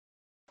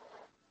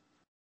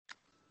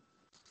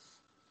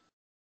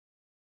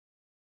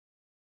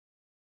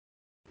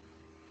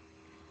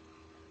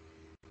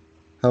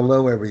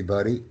Hello,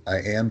 everybody. I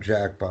am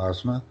Jack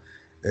Bosma.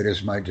 It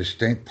is my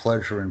distinct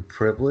pleasure and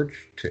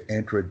privilege to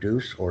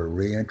introduce or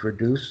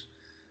reintroduce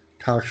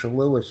Tasha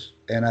Lewis,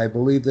 and I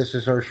believe this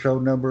is our show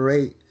number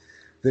 8.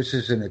 This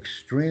is an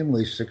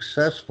extremely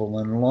successful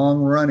and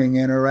long running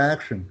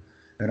interaction,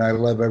 and I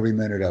love every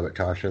minute of it,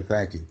 Tasha.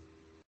 Thank you.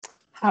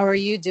 How are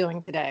you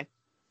doing today?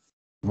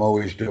 I'm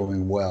always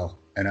doing well,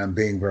 and I'm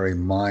being very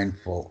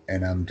mindful,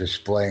 and I'm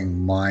displaying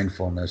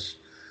mindfulness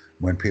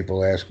when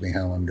people ask me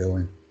how I'm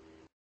doing.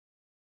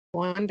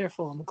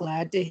 Wonderful. I'm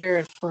glad to hear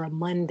it for a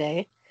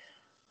Monday.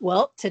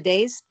 Well,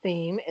 today's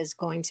theme is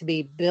going to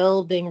be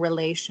building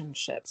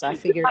relationships. I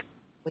figured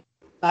we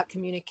talked about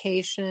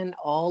communication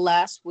all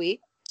last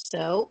week.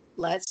 So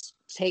let's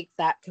take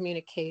that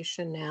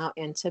communication now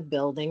into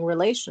building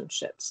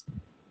relationships I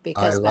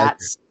because like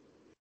it.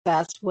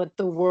 that's what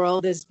the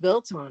world is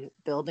built on,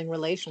 building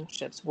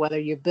relationships, whether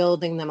you're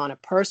building them on a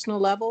personal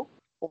level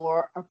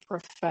or a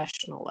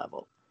professional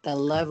level. The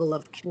level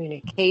of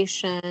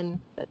communication,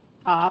 the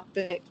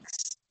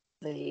topics,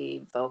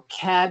 the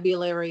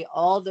vocabulary,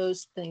 all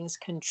those things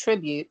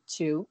contribute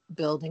to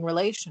building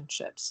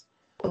relationships.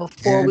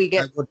 Before And we I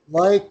get would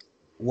like,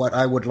 what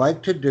I would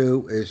like to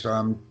do is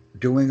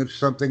doing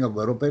something a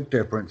little bit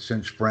different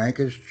since Frank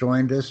has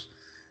joined us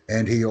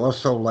and he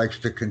also likes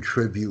to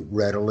contribute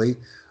readily.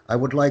 I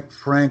would like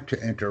Frank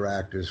to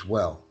interact as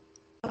well.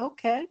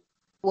 Okay.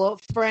 Well,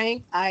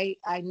 Frank, I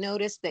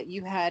noticed that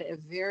you had a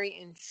very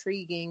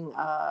intriguing,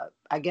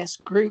 I guess,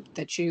 group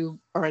that you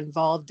are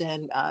involved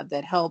in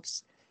that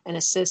helps and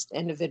assists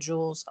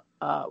individuals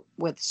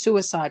with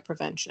suicide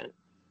prevention.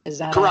 Is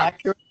that Correct.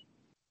 accurate?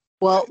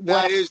 Well,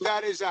 what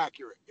That is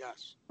accurate.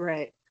 Yes.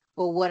 Right.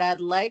 Well, what I'd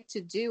like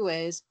to do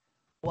is,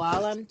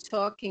 while I'm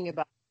talking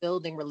about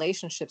building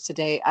relationships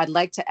today, I'd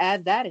like to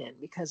add that in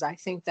because I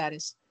think that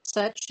is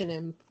such an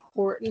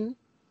important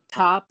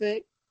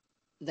topic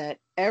that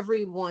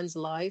everyone's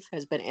life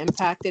has been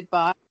impacted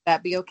by. Would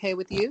that be okay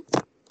with you?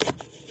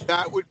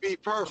 That would be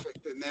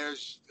perfect. And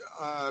there's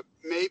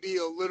maybe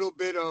a little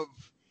bit of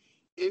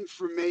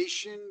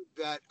information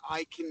that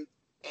I can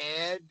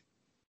add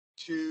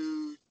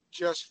to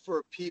just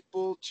for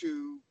people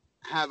to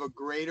have a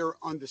greater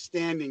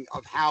understanding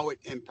of how it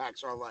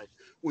impacts our life.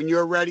 When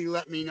you're ready,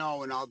 let me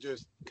know and I'll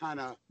just kind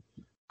of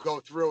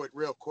go through it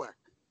real quick.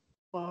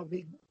 Well,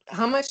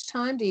 how much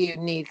time do you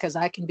need? Because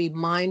I can be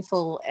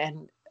mindful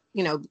and,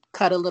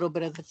 cut a little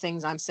bit of the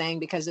things I'm saying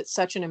because it's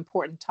such an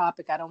important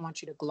topic. I don't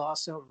want you to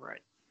gloss over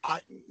it.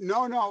 I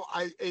no,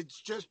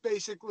 it's just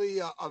basically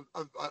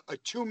a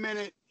 2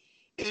 minute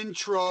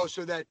intro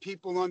so that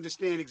people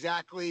understand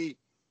exactly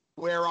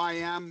where I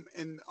am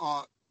in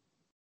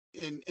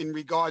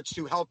regards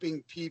to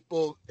helping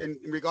people in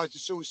regards to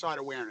suicide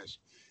awareness.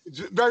 It's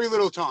very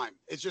little time.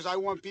 It's just I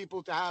want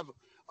people to have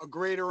a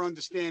greater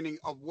understanding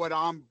of what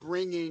I'm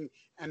bringing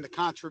and the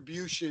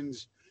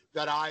contributions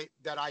that I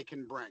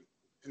can bring,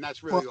 and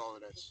that's Well, really all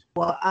it is.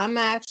 well, I'm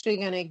actually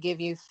going to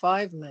give you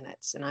 5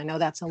 minutes, and I know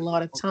that's a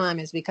lot of Okay. time,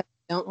 is because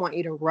I don't want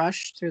you to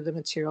rush through the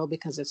material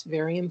because it's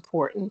very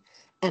important.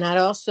 And I'd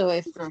also,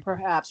 if Okay.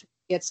 perhaps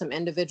get some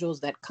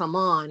individuals that come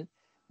on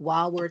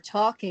while we're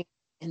talking,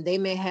 and they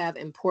may have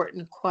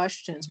important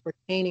questions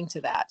pertaining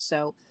to that.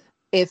 So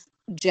if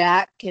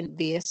Jack can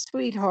be a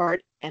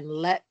sweetheart and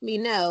let me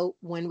know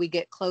when we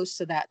get close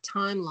to that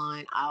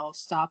timeline, I'll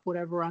stop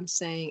whatever I'm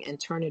saying and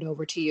turn it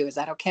over to you. Is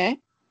that okay?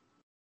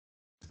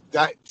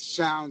 That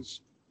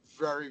sounds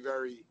very,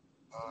 very,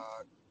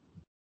 uh,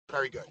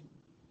 very good.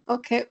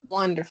 Okay,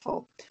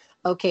 wonderful.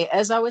 Okay,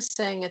 as I was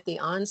saying at the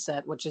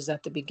onset, which is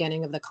at the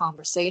beginning of the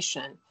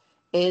conversation,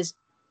 is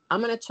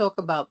I'm going to talk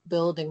about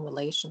building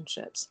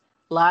relationships.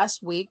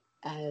 Last week,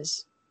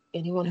 as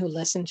anyone who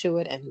listened to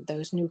it and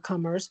those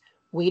newcomers,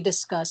 we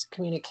discussed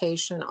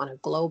communication on a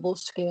global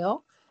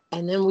scale,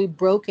 and then we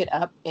broke it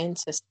up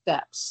into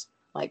steps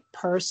like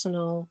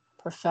personal,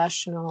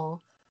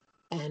 professional,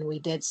 and we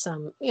did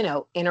some,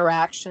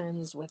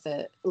 interactions with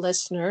the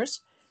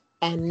listeners.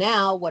 And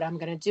now what I'm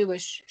going to do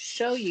is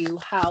show you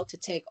how to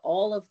take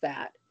all of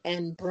that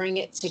and bring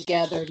it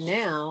together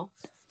now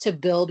to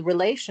build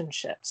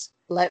relationships.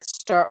 Let's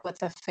start with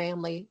the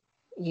family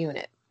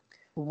unit.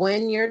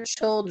 When your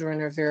children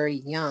are very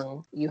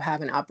young, you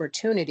have an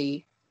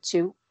opportunity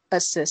to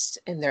assist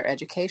in their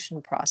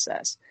education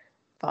process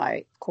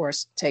by, of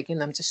course, taking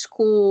them to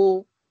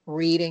school,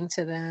 reading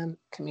to them,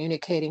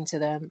 communicating to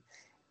them.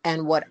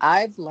 And what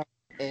I've learned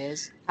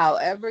is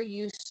however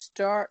you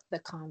start the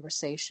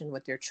conversation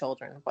with your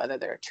children, whether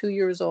they're 2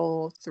 years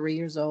old, 3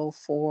 years old,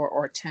 4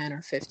 or 10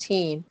 or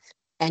 15,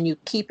 and you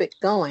keep it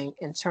going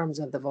in terms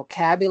of the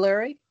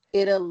vocabulary,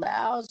 it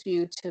allows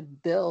you to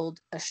build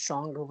a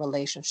stronger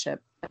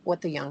relationship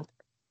with the young.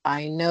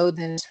 I know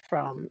this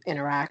from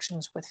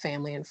interactions with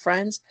family and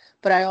friends,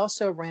 but I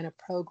also ran a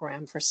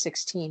program for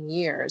 16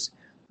 years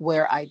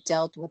where I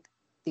dealt with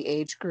the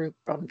age group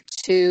from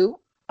 2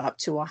 up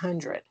to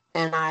 100.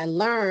 And I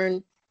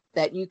learned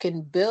that you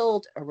can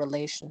build a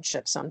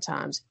relationship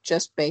sometimes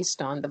just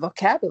based on the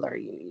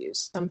vocabulary you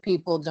use. Some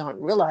people don't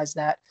realize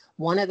that.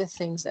 One of the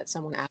things that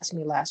someone asked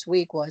me last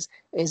week was,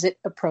 is it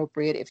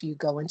appropriate if you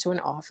go into an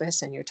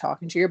office and you're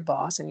talking to your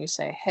boss and you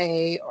say,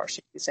 hey, or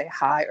should you say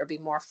hi or be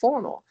more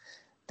formal?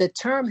 The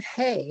term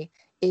hey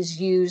is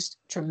used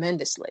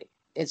tremendously.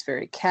 It's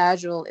very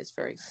casual. It's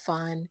very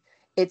fun.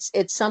 It's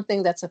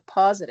something that's a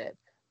positive,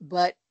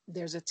 but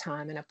there's a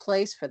time and a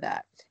place for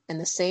that. And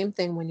the same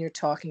thing when you're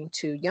talking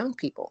to young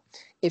people.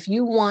 If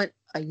you want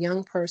a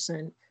young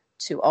person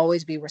to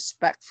always be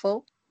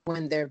respectful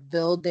when they're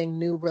building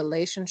new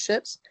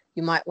relationships,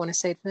 you might want to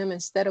say to them,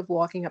 instead of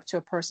walking up to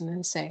a person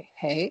and say,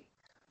 hey,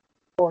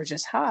 or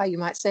just hi, you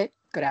might say,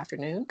 good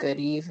afternoon, good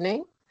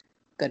evening,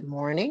 good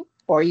morning,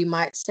 or you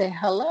might say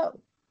hello.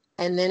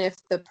 And then if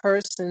the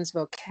person's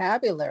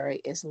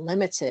vocabulary is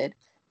limited,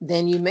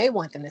 then you may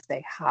want them to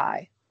say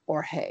hi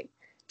or hey,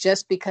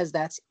 just because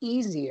that's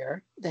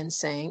easier than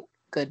saying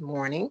good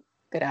morning,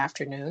 good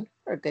afternoon,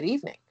 or good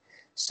evening.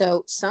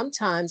 So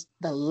sometimes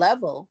the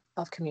level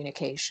of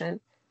communication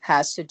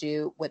has to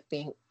do with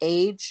being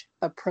age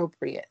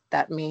appropriate.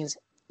 That means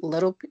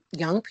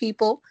young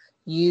people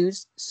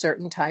use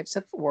certain types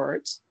of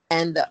words,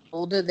 and the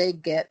older they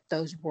get,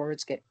 those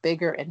words get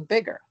bigger and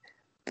bigger.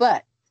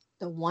 But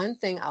the one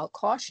thing I'll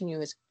caution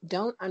you is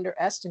don't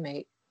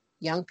underestimate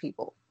young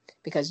people,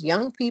 because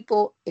young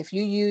people, if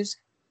you use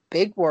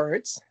big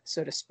words,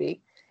 so to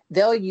speak,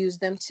 they'll use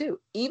them too,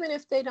 even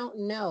if they don't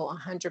know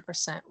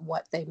 100%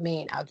 what they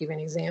mean. I'll give you an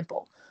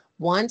example.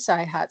 Once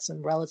I had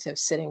some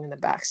relatives sitting in the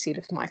back seat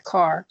of my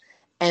car,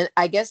 and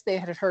I guess they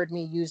had heard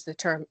me use the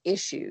term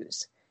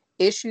issues.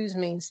 Issues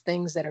means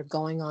things that are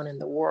going on in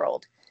the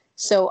world.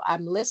 So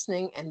I'm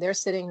listening and they're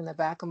sitting in the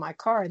back of my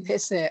car and they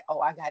said,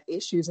 oh, I got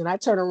issues. And I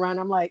turn around,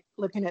 I'm like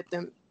looking at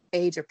them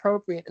age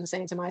appropriate and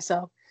saying to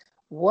myself,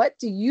 what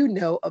do you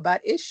know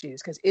about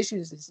issues? Because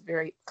issues is a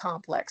very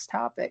complex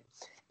topic.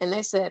 And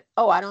they said,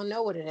 oh, I don't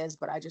know what it is,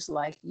 but I just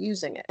like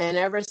using it. And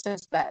ever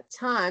since that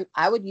time,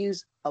 I would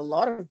use a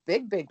lot of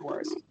big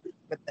words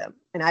with them.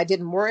 And I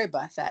didn't worry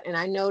about that. And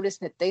I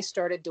noticed that they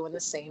started doing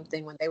the same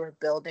thing when they were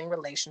building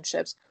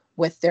relationships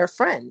with their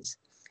friends.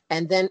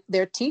 And then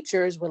their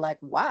teachers were like,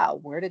 wow,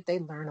 where did they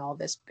learn all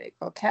this big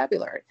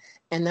vocabulary?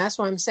 And that's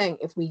why I'm saying,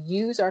 if we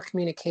use our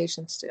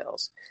communication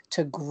skills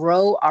to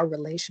grow our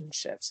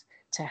relationships,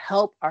 to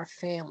help our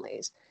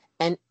families,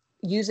 and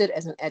use it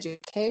as an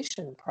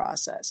education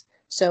process.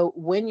 So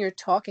when you're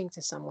talking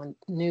to someone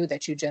new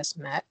that you just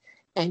met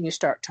and you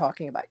start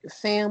talking about your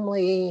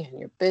family and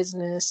your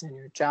business and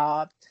your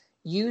job,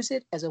 use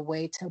it as a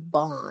way to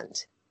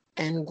bond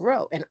and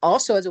grow, and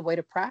also as a way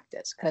to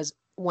practice. Because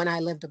when I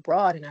lived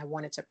abroad and I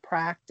wanted to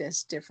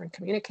practice different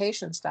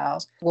communication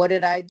styles, what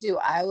did I do?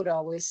 I would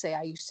always say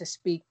I used to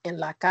speak in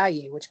la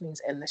calle, which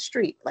means in the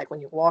street, like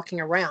when you're walking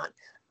around.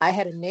 I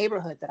had a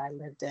neighborhood that I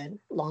lived in,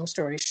 long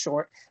story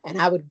short,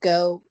 and I would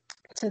go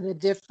to the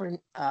different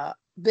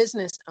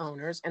business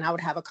owners and I would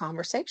have a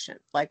conversation,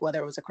 like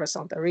whether it was a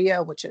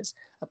croissanteria, which is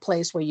a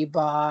place where you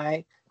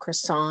buy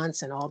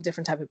croissants and all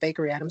different type of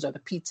bakery items, or the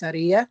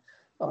pizzeria,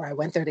 or I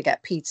went there to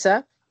get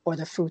pizza, or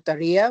the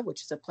fruteria,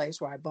 which is a place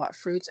where I bought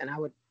fruits, and I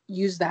would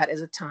use that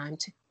as a time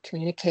to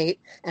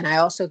communicate. And I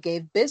also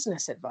gave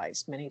business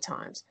advice many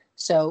times.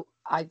 So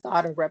I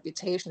got a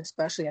reputation,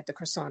 especially at the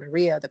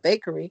croissanteria, the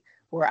bakery,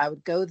 where I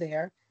would go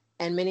there.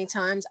 And many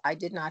times I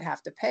did not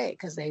have to pay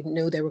because they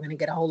knew they were going to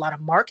get a whole lot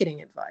of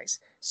marketing advice.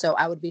 So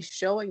I would be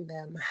showing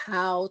them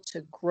how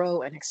to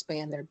grow and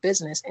expand their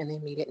business in the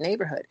immediate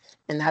neighborhood.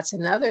 And that's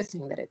another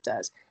thing that it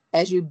does.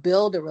 As you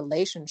build a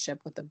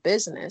relationship with a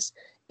business,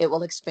 it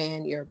will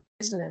expand your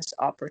business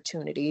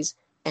opportunities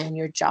and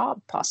your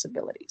job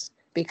possibilities.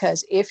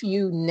 Because if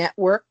you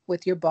network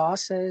with your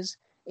bosses,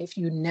 if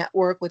you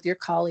network with your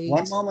colleagues.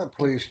 One moment,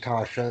 please,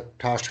 Tasha.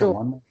 Tasha, Sure.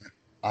 1 moment.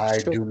 I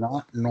Sure. do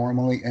not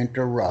normally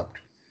interrupt,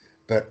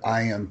 but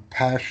I am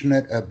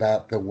passionate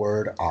about the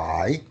word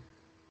I.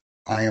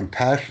 I am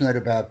passionate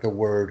about the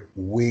word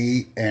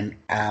we and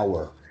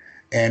our.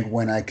 And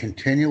when I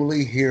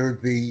continually hear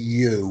the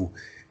you,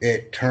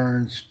 it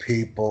turns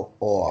people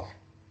off.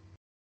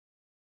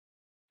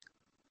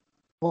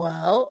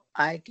 Well,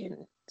 I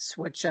can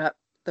switch up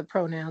the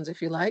pronouns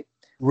if you like.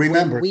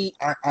 Remember,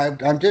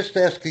 I'm just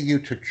asking you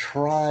to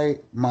try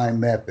my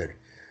method,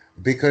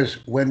 because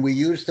when we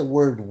use the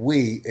word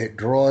we, it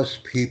draws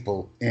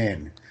people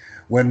in.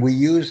 When we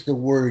use the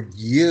word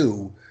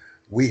you,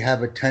 we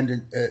have a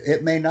tendency,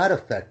 it may not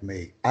affect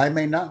me. I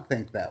may not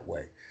think that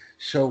way.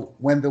 So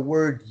when the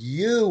word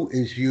you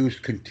is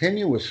used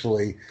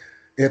continuously,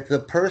 if the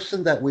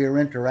person that we are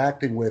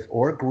interacting with,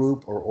 or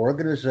group or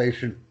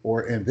organization,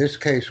 or in this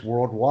case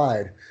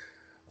worldwide,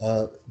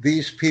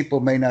 these people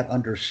may not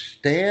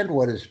understand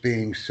what is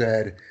being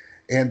said,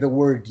 and the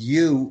word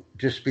you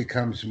just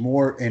becomes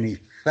more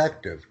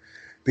ineffective,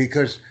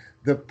 because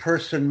the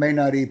person may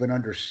not even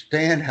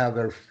understand how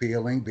they're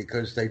feeling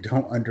because they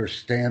don't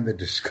understand the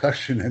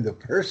discussion in the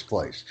first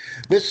place.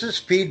 This is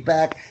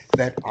feedback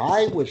that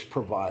I was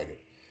provided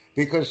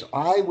because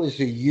I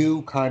was a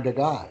you kind of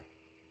guy.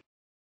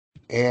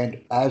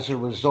 And as a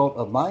result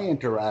of my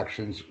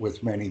interactions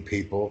with many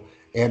people,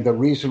 and the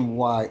reason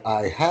why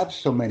I have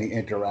so many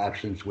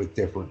interactions with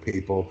different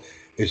people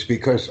is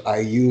because I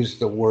use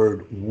the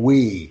word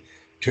we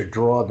to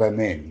draw them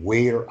in,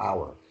 we or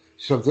our.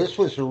 So this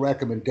was a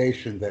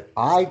recommendation that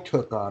I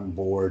took on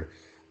board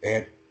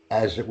and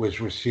as it was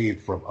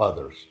received from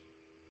others.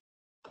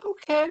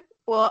 Okay.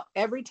 Well,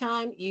 every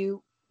time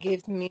you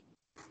give me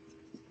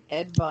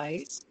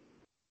advice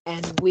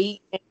and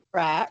we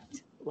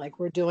interact like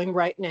we're doing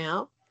right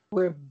now,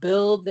 we're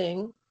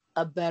building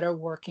a better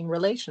working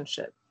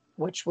relationship,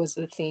 which was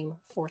the theme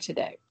for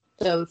today.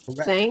 So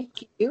Correct.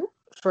 thank you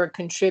for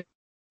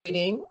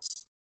contributing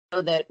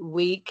so that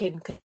we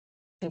can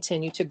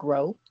continue to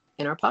grow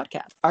in our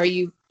podcast.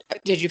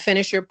 Did you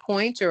finish your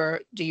point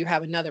or do you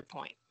have another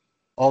point?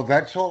 Oh,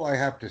 that's all I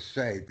have to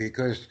say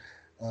because,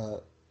 uh,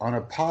 on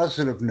a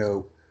positive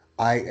note,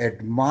 I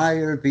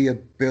admire the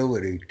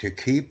ability to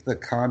keep the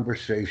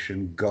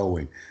conversation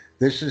going.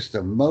 This is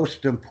the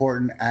most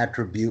important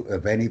attribute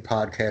of any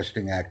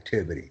podcasting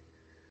activity.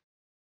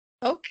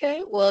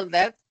 Okay, well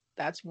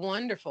that's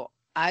wonderful.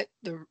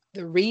 The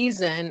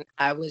reason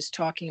I was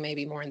talking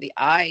maybe more in the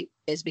I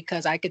is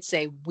because I could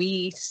say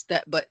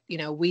but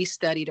we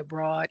studied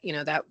abroad.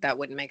 That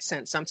wouldn't make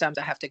sense. Sometimes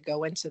I have to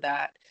go into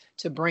that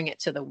to bring it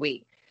to the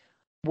we.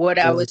 What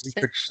I Or was we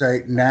saying, could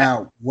say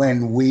now,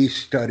 when we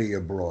study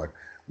abroad.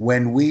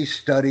 When we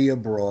study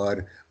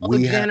abroad, oh,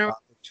 we have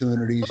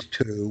opportunities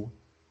to.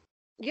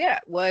 yeah.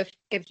 Well,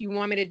 if you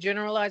want me to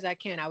generalize, I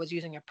can. I was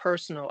using a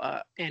personal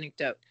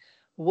anecdote.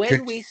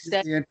 When we Continue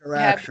study, the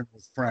we have interaction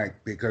with Frank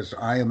because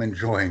I am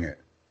enjoying it.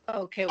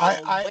 okay. I,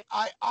 Well, I,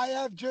 I, I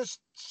have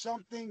just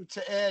something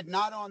to add,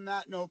 not on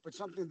that note, but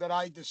something that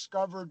I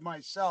discovered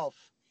myself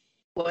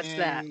what's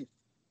that?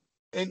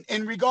 in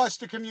in regards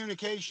to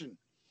communication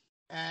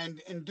and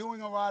in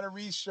doing a lot of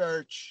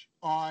research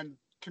on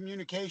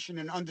communication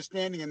and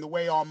understanding and the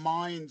way our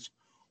minds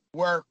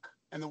work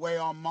and the way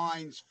our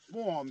minds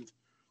formed.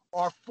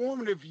 Our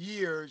formative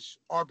years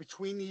are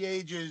between the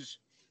ages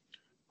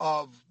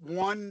of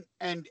 1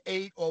 and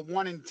 8 or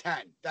 1 and 10.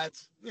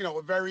 That's,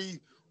 a very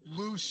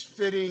loose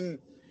fitting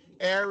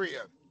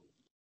area.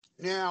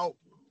 Now,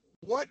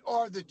 what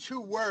are the two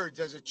words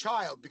as a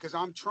child? Because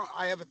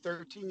I have a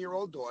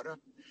 13-year-old daughter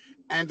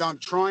and I'm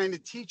trying to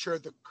teach her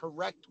the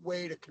correct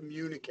way to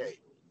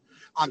communicate.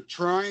 I'm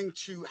trying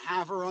to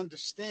have her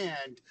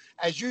understand,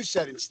 as you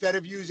said, instead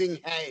of using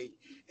hey,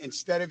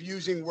 instead of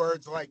using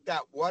words like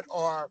that,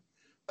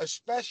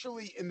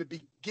 especially in the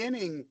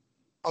beginning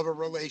of a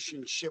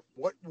relationship,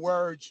 what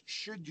words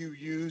should you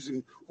use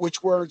and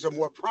which words are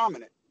more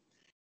prominent?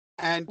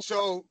 And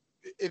so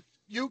if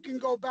you can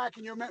go back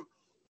in your memory,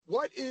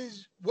 what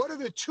are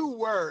the two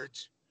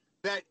words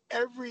that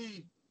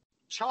every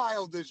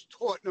child is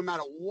taught, no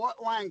matter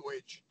what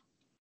language,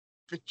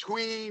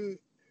 between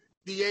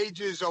the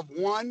ages of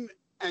 1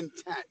 and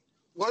 10?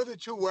 What are the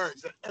two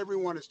words that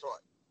everyone is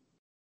taught?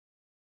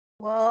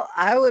 Well,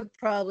 I would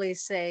probably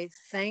say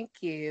thank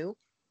you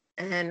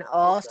and Okay.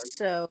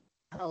 also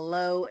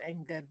hello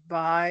and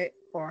goodbye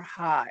or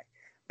hi.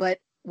 But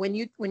when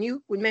you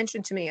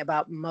mentioned to me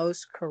about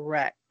most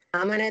correct,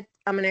 I'm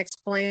gonna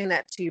explain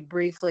that to you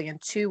briefly in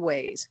two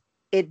ways.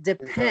 It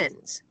Okay.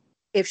 depends.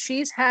 If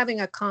she's having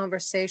a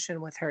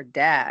conversation with her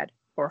dad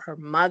or her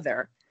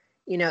mother,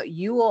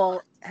 you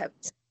all have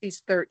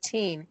she's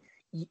 13,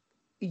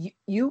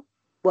 you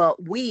well,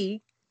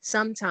 we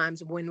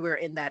sometimes when we're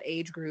in that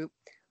age group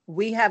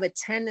we have a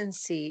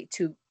tendency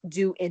to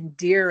do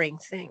endearing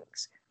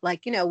things.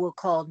 Like, we'll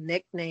call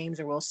nicknames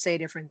or we'll say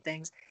different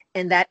things.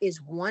 And that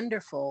is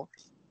wonderful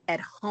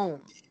at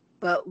home.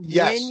 But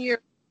when Yes.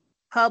 you're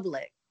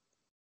public,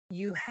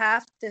 you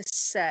have to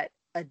set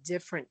a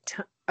different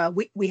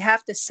we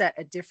have to set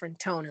a different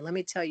tone. And let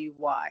me tell you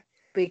why.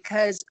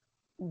 Because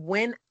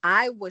when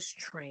I was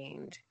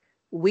trained,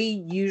 we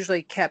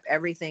usually kept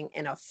everything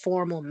in a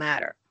formal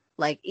manner.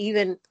 Like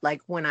even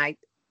like when I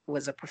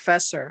was a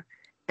professor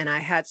and I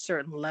had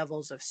certain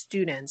levels of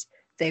students,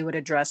 they would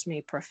address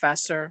me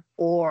professor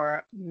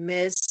or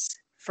Miss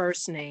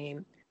first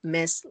name,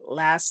 Miss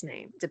last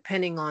name,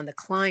 depending on the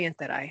client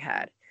that I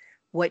had.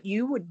 What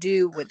you would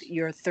do with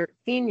your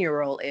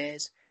 13-year-old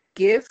is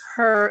give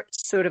her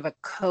sort of a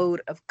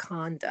code of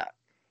conduct.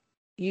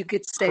 You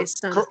could say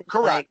something like,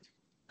 Correct.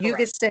 you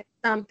could Correct. say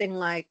something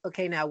like,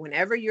 okay, now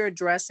whenever you're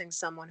addressing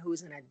someone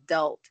who's an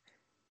adult,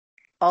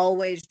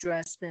 always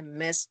dress them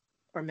Miss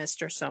or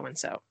Mr. So and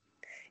so.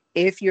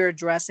 If you're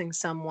addressing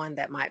someone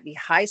that might be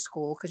high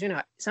school,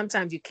 because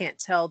sometimes you can't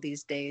tell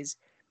these days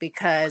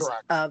because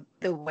Correct. of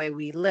the way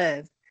we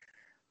live.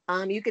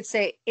 You could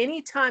say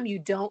anytime you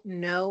don't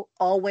know,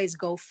 always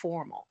go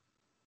formal.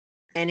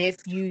 And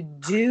if you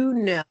do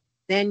know,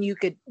 then you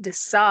could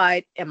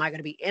decide, am I going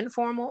to be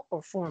informal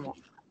or formal?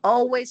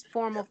 Always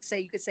formal.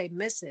 You could say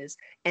Mrs.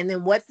 And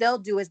then what they'll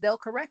do is they'll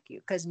correct you.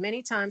 Because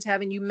many times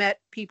having you met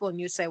people and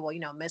you say, well,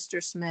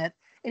 Mr. Smith.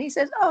 And he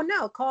says, oh,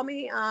 no, call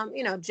me,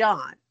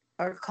 John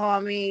or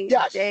call me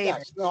Yes. David.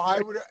 Yes. No,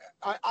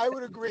 I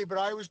would agree, but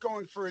I was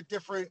going for a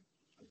different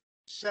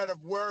set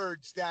of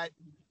words that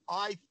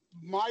I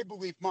my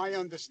belief, my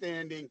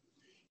understanding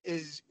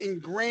is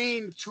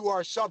ingrained to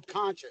our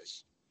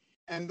subconscious.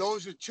 And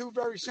those are two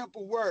very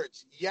simple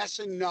words, yes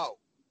and no.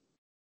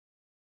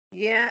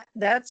 Yeah,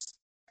 that's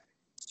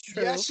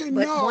true. Yes and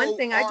But one no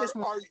thing I just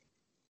want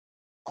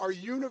are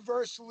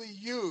universally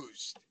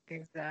used.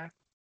 exactly.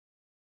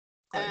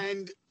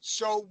 And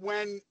so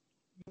when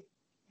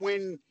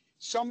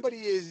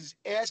somebody is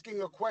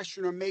asking a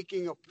question or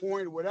making a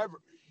point or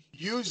whatever,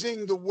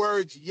 using the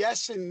words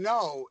yes and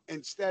no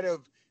instead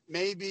of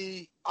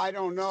maybe, I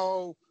don't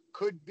know,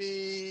 could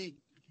be,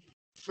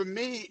 for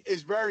me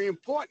is very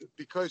important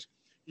because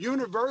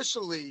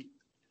universally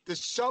the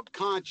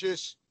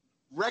subconscious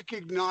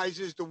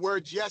recognizes the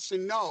words yes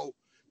and no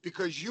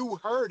because you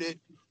heard it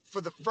for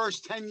the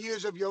first 10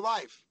 years of your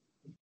life.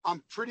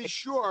 I'm pretty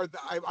sure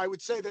that I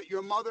would say that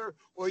your mother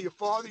or your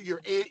father, your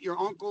aunt, your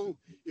uncle,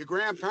 your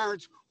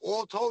grandparents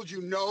all told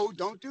you, no,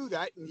 don't do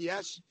that. And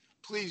yes,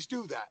 please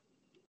do that.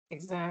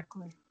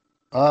 Exactly.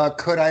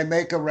 Could I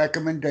make a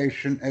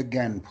recommendation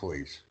again,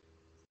 please?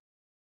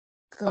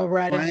 Go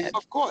right Frank, ahead.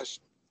 Of course.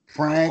 Of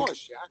Frank,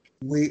 course, Jack.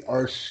 we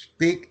are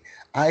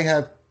I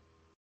have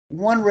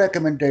one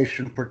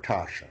recommendation for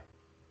Tasha.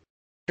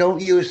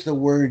 Don't use the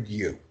word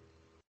you.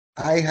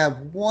 I have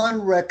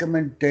one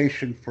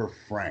recommendation for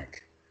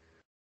Frank.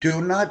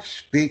 Do not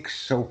speak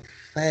so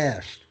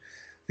fast.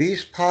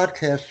 These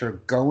podcasts are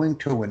going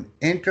to an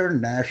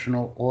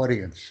international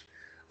audience.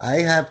 I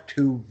have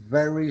two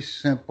very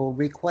simple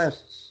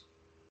requests.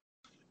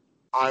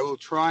 I will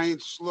try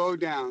and slow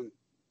down.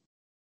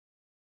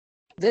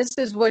 This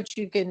is what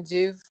you can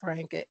do,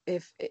 Frank.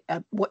 If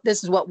what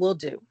this is what we'll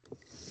do.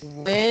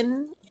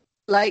 When,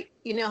 like,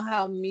 you know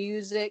how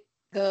music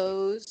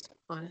goes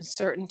on a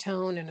certain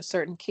tone and a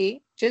certain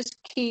key,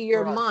 just key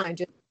your Correct. mind.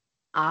 Just,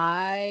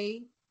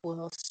 I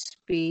will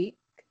speak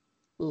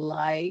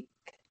like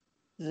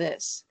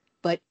this,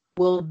 but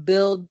we'll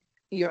build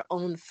your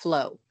own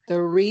flow.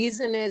 The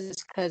reason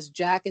is because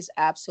Jack is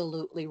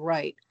absolutely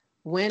right.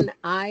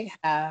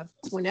 Whenever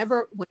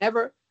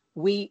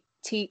we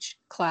teach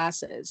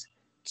classes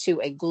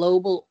to a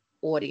global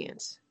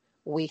audience,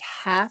 we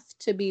have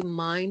to be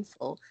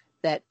mindful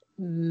that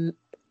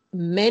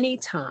many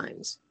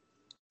times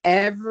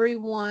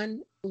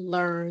everyone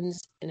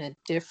learns in a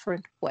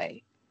different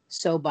way.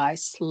 So by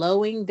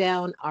slowing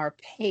down our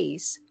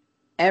pace,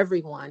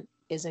 everyone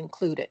is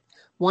included.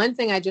 One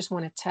thing I just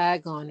want to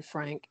tag on,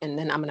 Frank, and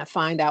then I'm going to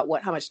find out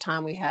how much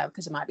time we have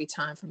because it might be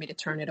time for me to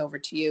turn it over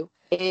to you,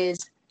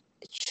 is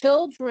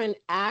children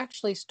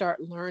actually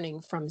start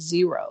learning from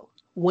zero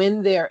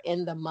when they're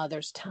in the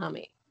mother's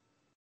tummy.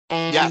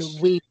 And Yes.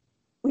 we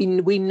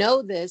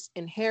know this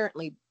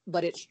inherently,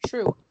 but it's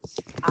true.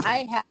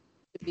 I have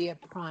to be a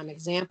prime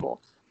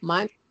example.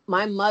 My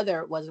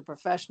mother was a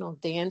professional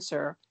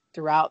dancer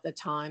throughout the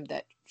time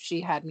that she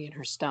had me in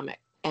her stomach.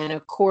 And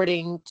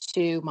according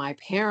to my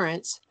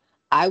parents,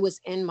 I was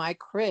in my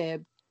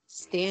crib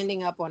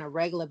standing up on a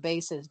regular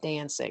basis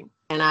dancing.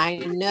 And I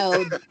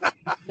know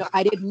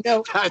I didn't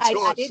know That's I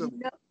awesome. didn't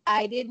know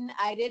I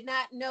did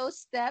not know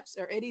steps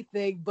or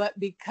anything, but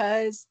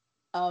because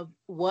of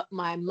what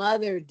my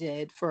mother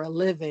did for a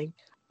living,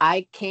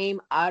 I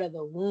came out of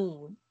the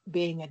womb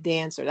being a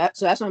dancer.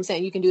 So that's what I'm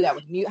saying. You can do that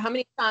with music. How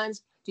many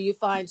times do you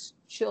find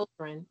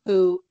children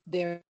who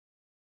their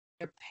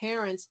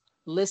parents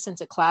listen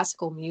to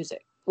classical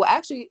music? Well,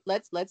 actually,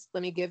 let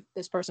me give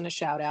this person a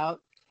shout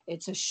out.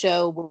 It's a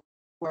show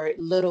where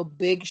Little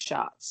Big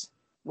Shots,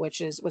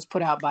 which was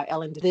put out by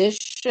Ellen. This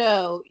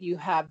show, you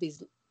have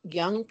these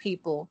young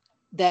people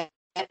that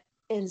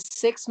in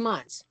 6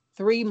 months,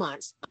 3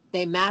 months,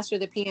 they master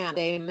the piano,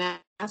 they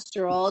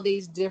master all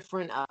these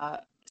different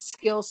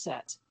skill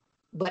sets.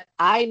 But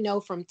I know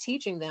from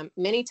teaching them,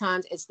 many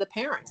times it's the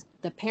parents.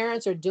 The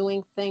parents are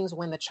doing things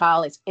when the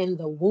child is in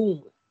the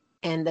womb,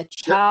 and the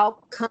child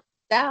comes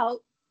out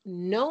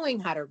knowing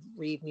how to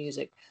read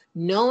music,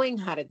 knowing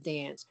how to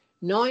dance,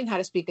 knowing how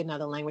to speak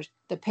another language.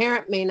 The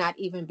parent may not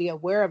even be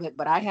aware of it,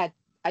 but I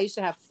used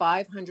to have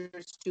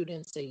 500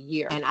 students a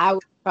year, and I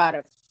would try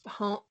to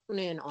hone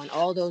in on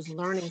all those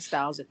learning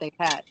styles that they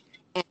had.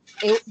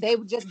 And they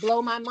would just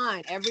blow my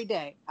mind every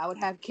day. I would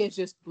have kids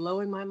just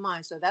blowing my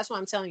mind. So that's what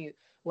I'm telling you.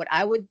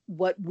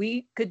 What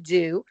we could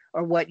do,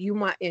 or what you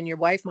might and your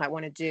wife might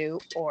want to do,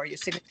 or your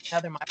significant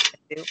other might want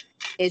to do,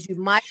 is you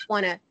might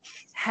want to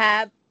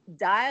have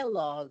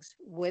dialogues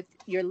with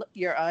your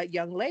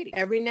young lady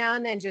every now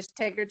and then. Just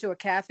take her to a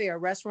cafe or a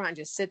restaurant and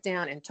just sit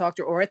down and talk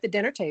to her, or at the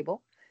dinner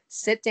table,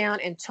 sit down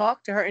and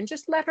talk to her and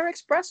just let her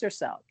express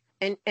herself,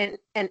 and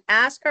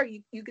ask her.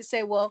 You could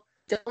say, well,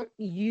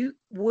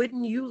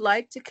 wouldn't you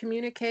like to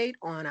communicate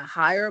on a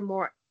higher,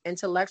 more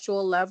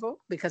intellectual level?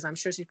 Because I'm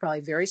sure she's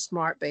probably very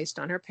smart based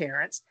on her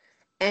parents.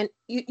 And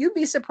you'd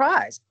be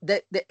surprised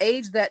that the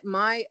age that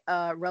my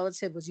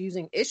relative was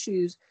using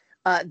issues,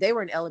 they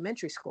were in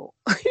elementary school.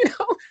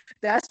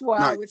 That's why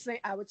Right. I would say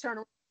I would turn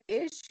around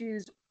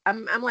issues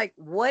I'm like,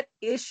 what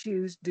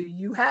issues do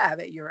you have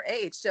at your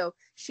age? So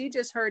she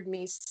just heard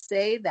me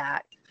say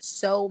that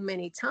so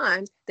many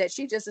times that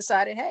she just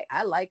decided, hey,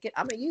 I like it.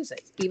 I'm going to use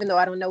it, even though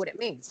I don't know what it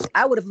means.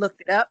 I would have looked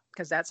it up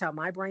because that's how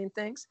my brain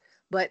thinks.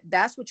 But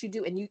that's what you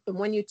do. And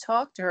when you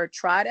talk to her,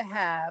 try to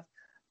have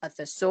a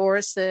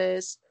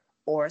thesaurus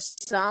or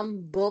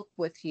some book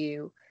with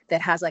you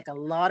that has like a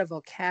lot of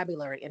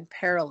vocabulary and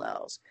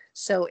parallels.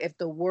 So if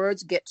the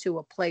words get to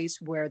a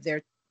place where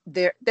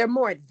they're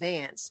more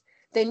advanced,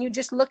 then you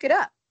just look it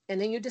up and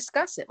then you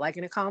discuss it like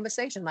in a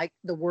conversation, like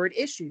the word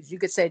issues. You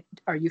could say,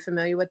 are you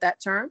familiar with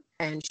that term?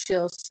 And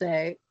she'll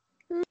say,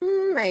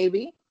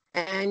 maybe.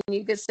 And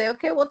you could say,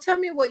 okay, well, tell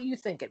me what you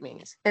think it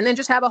means. And then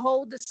just have a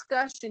whole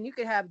discussion. You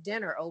could have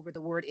dinner over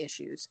the word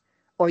issues,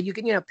 or you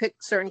can, pick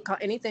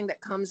anything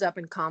that comes up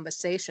in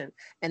conversation.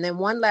 And then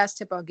one last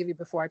tip I'll give you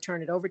before I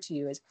turn it over to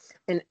you is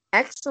an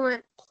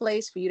excellent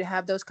place for you to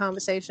have those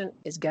conversations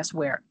is, guess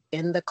where?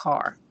 In the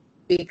car.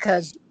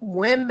 Because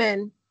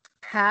women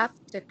have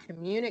to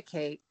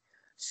communicate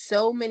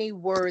so many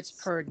words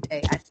per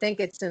day. I think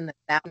it's in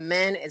that.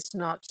 Men, it's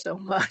not so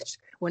much.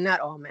 Well, not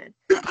all men.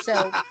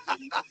 So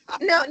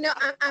no,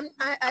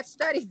 I've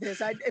studied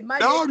this. I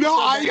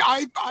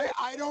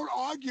don't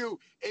argue.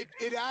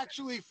 It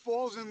actually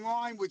falls in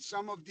line with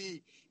some of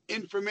the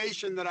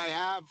information that I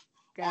have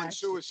on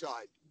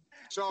suicide.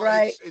 So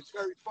right. it's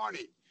very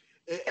funny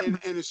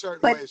in a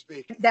certain way of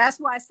speaking. That's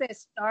why I said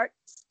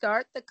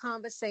start the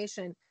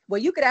conversation.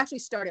 Well, you could actually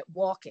start it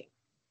walking,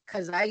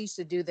 because I used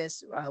to do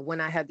this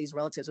when I had these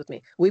relatives with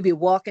me. We'd be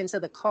walking to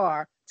the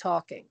car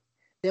talking.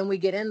 Then we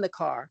get in the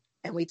car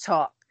and we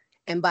talk.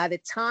 And by the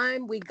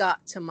time we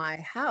got to my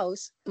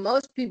house,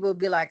 most people would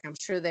be like, I'm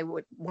sure they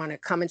would want to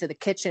come into the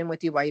kitchen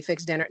with you while you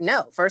fix dinner.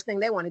 No, first thing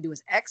they want to do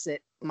is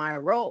exit my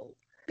role,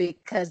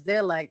 because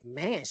they're like,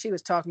 man, she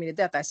was talking me to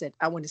death. I said,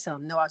 I wanted to tell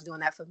them, no, I was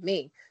doing that for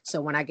me. So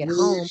when I get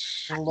home,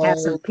 I have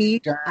some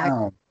peace.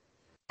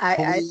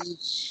 Please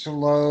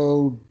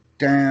slow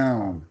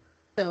down.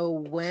 So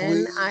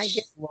when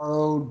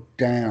slow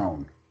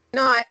down.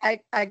 No,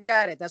 I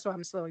got it. That's why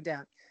I'm slowing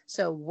down.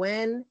 So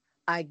when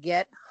I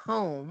get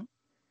home,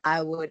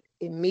 I would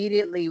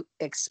immediately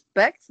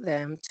expect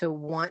them to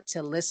want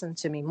to listen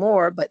to me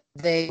more, but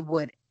they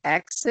would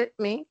exit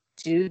me,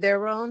 do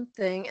their own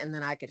thing, and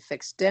then I could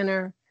fix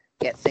dinner,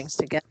 get things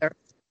together,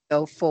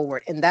 go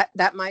forward. And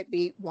that might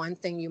be one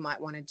thing you might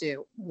want to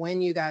do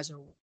when you guys are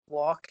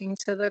walking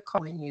to the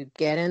car, when you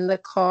get in the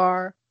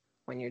car,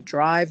 when you're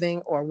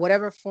driving, or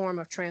whatever form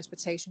of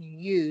transportation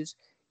you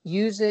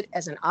use it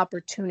as an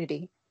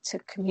opportunity to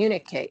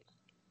communicate.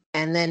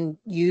 And then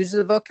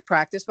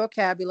practice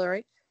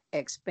vocabulary,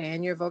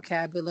 expand your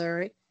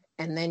vocabulary,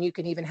 and then you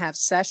can even have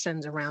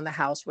sessions around the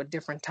house with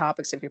different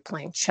topics. If you're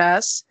playing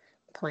chess,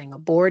 playing a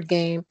board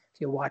game,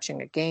 if you're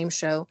watching a game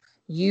show,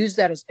 use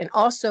that and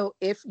also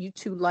if you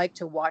two like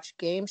to watch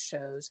game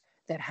shows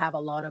that have a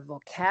lot of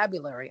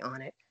vocabulary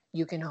on it,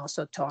 you can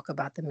also talk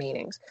about the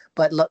meanings.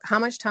 But look, how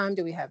much time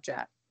do we have,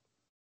 Jack?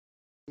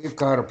 We've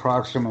got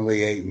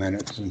approximately 8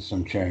 minutes and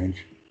some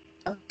change.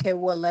 Okay,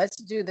 well, let's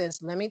do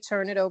this. Let me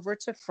turn it over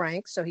to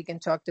Frank so he can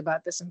talk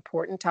about this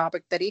important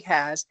topic that he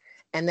has.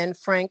 And then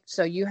Frank,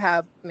 so you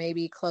have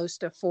maybe close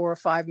to 4 or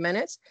 5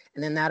 minutes,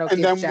 and then that'll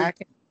give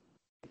Jack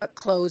a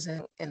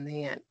closing in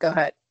the end. Go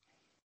ahead.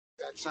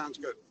 That sounds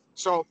good.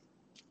 So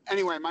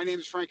anyway, my name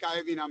is Frank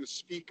Ivy, and I'm a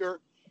speaker,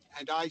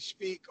 and I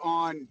speak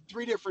on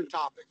 3 different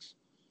topics.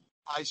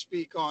 I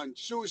speak on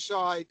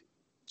suicide,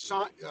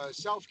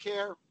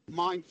 self-care,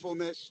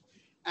 mindfulness,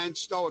 and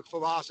Stoic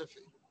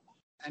philosophy.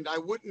 And I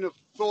wouldn't have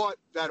thought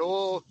that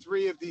all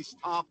 3 of these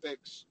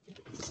topics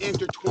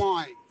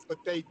intertwine, but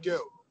they do.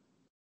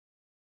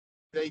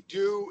 They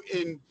do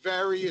in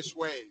various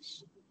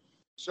ways.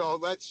 So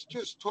let's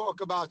just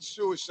talk about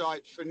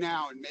suicide for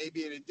now, and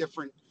maybe in a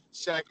different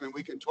segment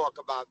we can talk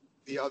about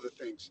the other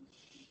things.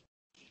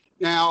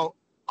 Now,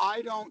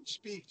 I don't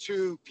speak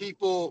to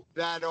people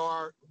that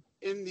are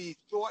in the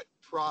thought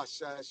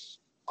process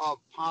of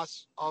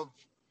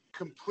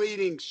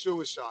completing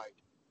suicide.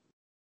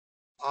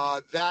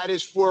 That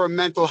is for a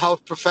mental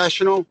health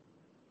professional.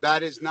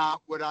 That is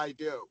not what I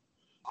do.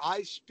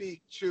 I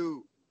speak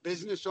to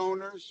business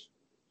owners,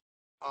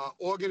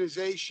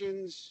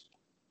 organizations,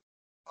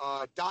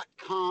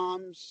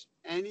 .coms,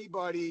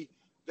 anybody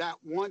that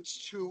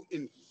wants to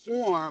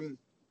inform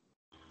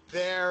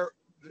their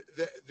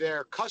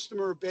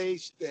customer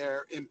base,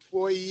 their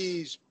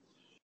employees,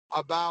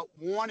 about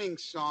warning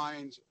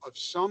signs of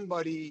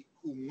somebody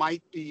who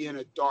might be in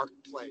a dark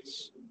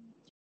place.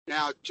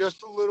 Now,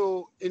 just a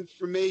little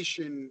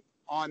information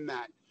on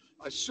that.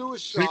 A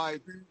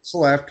suicide.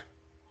 Left.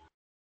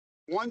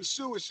 One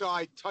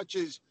suicide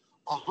touches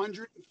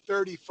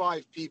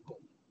 135 people.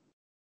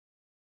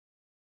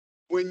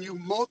 When you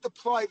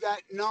multiply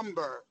that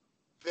number,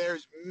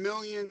 there's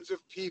millions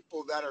of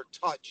people that are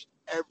touched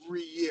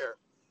every year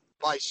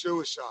by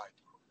suicide.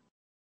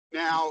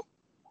 Now,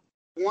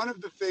 one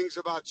of the things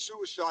about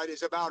suicide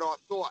is about our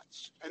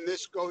thoughts, and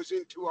this goes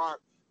into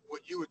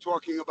what you were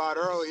talking about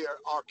earlier,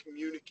 our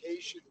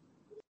communication.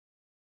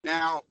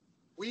 Now,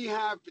 we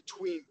have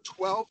between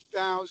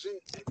 12,000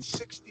 and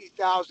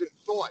 60,000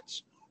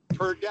 thoughts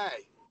per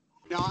day.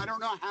 Now, I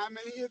don't know how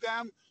many of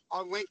them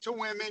are linked to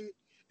women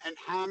and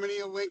how many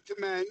are linked to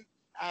men.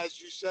 As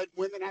you said,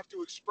 women have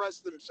to express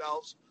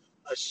themselves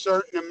a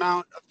certain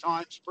amount of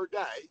times per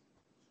day.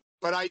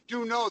 But I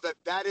do know that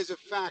that is a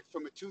fact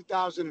from a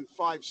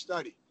 2005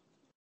 study.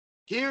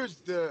 Here's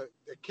the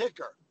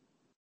kicker.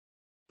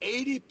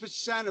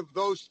 80% of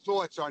those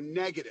thoughts are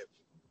negative.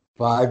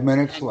 5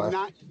 minutes left.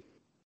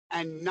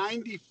 And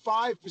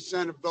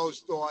 95% of those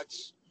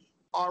thoughts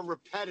are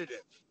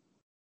repetitive.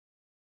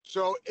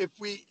 So if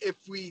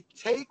we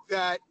take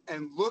that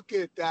and look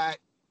at that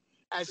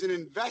as an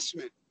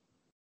investment,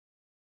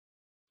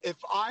 if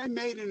I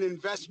made an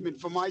investment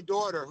for my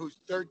daughter, who's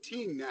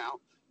 13 now,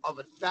 of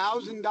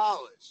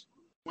 $1,000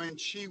 when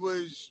she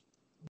was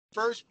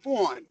first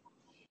born,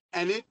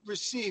 and it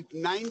received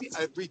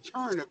a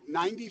return of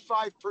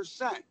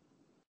 95%,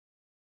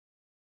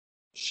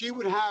 she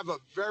would have a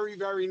very,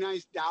 very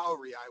nice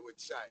dowry, I would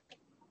say,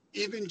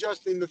 even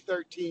just in the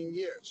 13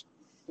 years.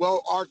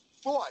 Well, our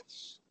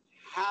thoughts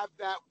have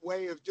that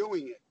way of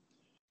doing it.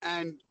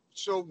 And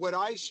so what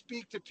I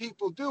speak to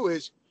people do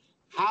is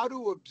how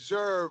to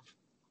observe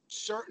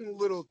certain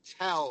little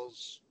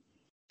tells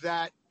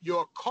that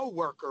your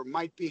coworker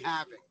might be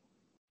having.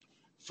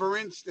 For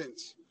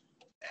instance,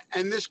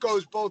 and this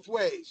goes both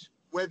ways,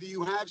 whether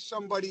you have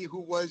somebody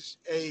who was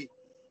a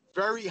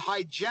very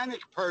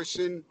hygienic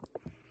person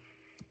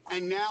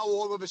and now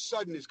all of a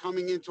sudden is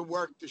coming into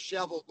work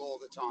disheveled all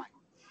the time,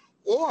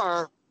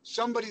 or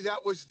somebody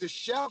that was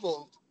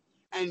disheveled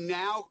and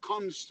now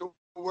comes to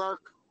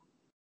work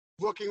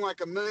looking like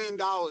 $1 million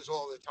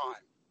all the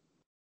time.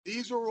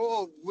 These are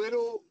all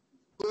little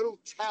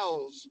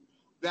tells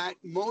that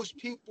most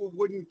people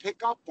wouldn't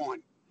pick up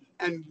on.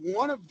 And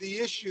one of the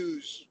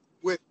issues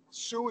with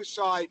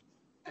suicide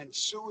and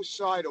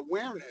suicide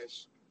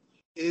awareness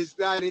is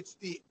that it's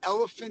the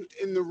elephant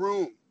in the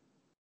room.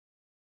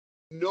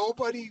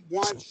 Nobody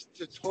wants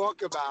to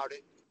talk about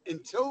it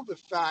until the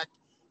fact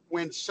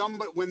when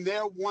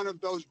they're one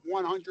of those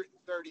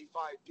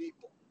 135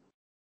 people.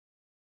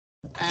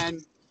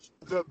 And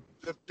the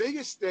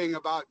biggest thing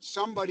about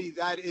somebody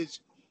that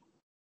is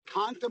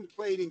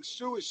contemplating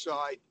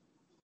suicide,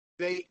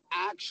 they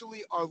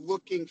actually are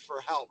looking for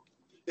help.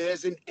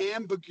 There's an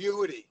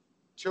ambiguity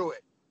to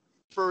it.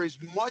 For as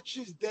much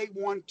as they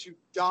want to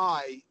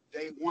die,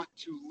 they want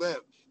to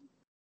live.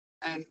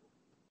 And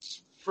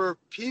for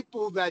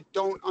people that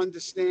don't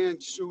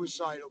understand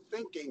suicidal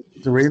thinking,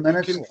 3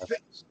 minutes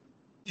left.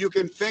 You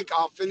can think,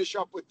 I'll finish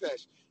up with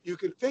this. You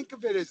can think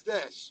of it as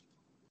this.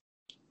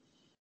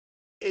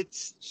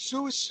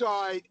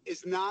 Suicide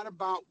is not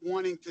about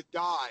wanting to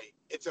die.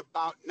 It's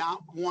about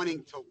not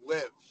wanting to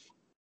live.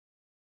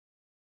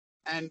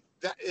 And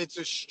it's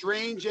a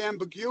strange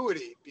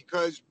ambiguity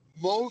because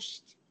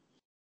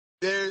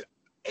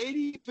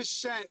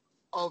 80%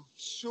 of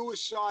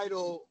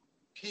suicidal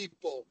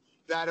people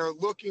that are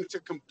looking to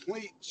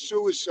complete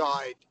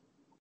suicide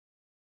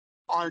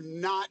are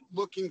not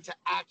looking to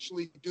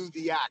actually do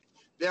the act.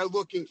 They're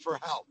looking for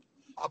help.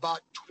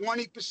 About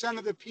 20%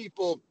 of the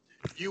people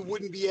you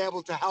wouldn't be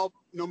able to help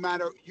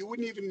you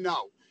wouldn't even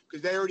know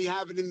because they already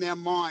have it in their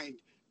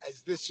mind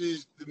as this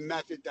is the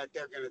method that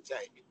they're going to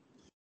take.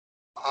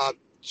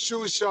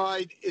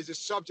 Suicide is a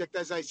subject,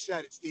 as I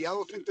said, it's the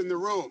elephant in the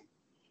room.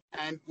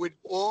 And with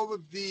all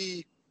of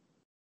the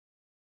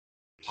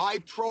high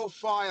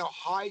profile,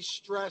 high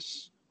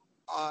stress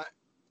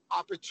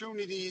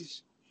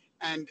opportunities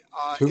and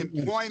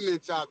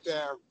employments out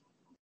there,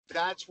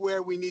 that's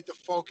where we need to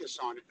focus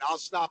on it. And I'll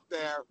stop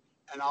there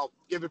and I'll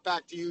give it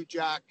back to you,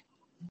 Jack,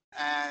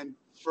 and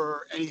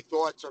for any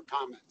thoughts or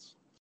comments.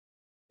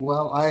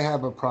 Well, I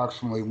have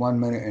approximately 1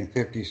 minute and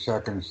 50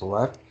 seconds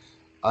left.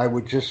 I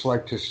would just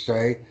like to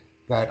say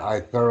that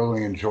I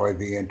thoroughly enjoy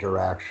the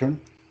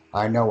interaction.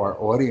 I know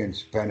our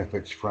audience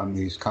benefits from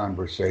these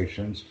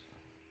conversations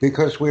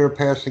because we are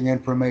passing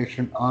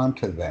information on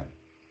to them.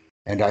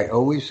 And I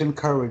always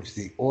encourage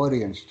the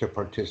audience to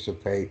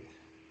participate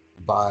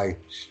by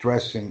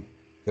stressing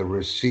the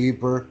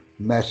receiver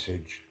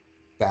message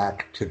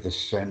back to the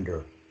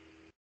sender.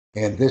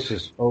 And this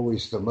is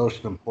always the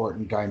most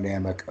important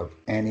dynamic of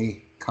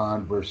any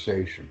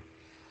conversation.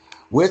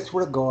 With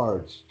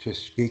regards to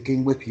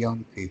speaking with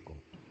young people,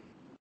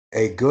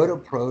 a good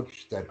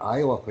approach that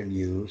I often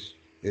use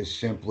is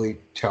simply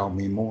tell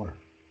me more.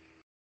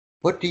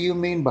 What do you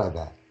mean by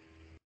that?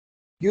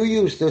 You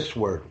use this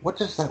word. What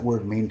does that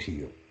word mean to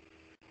you?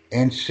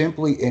 And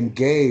simply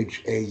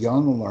engage a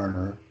young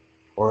learner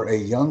or a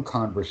young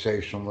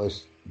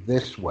conversationalist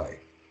this way.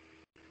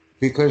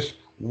 Because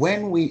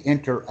when we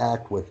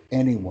interact with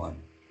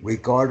anyone,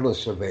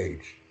 regardless of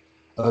age,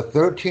 a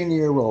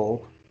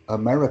 13-year-old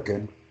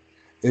American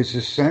is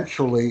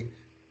essentially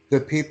the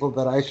people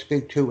that I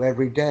speak to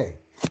every day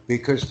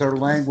because their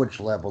language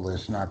level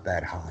is not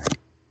that high.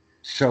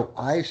 So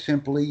I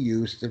simply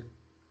use the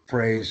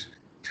phrase,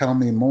 tell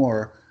me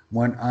more,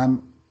 when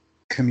I'm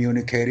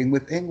communicating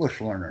with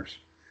English learners.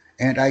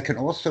 And I can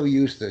also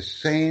use the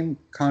same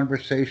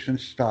conversation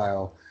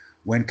style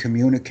when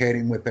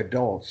communicating with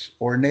adults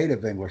or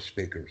native English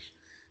speakers.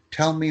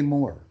 Tell me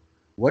more.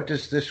 What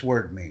does this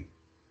word mean?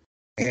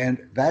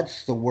 And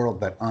that's the world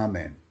that I'm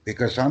in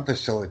because I'm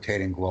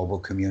facilitating global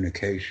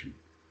communication.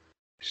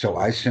 So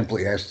I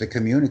simply ask the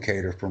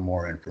communicator for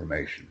more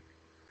information.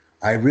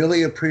 I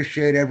really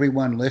appreciate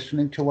everyone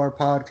listening to our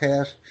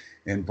podcast.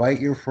 Invite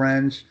your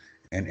friends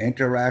and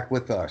interact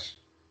with us.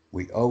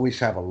 We always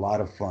have a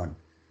lot of fun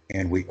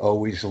and we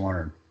always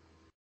learn.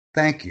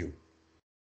 Thank you.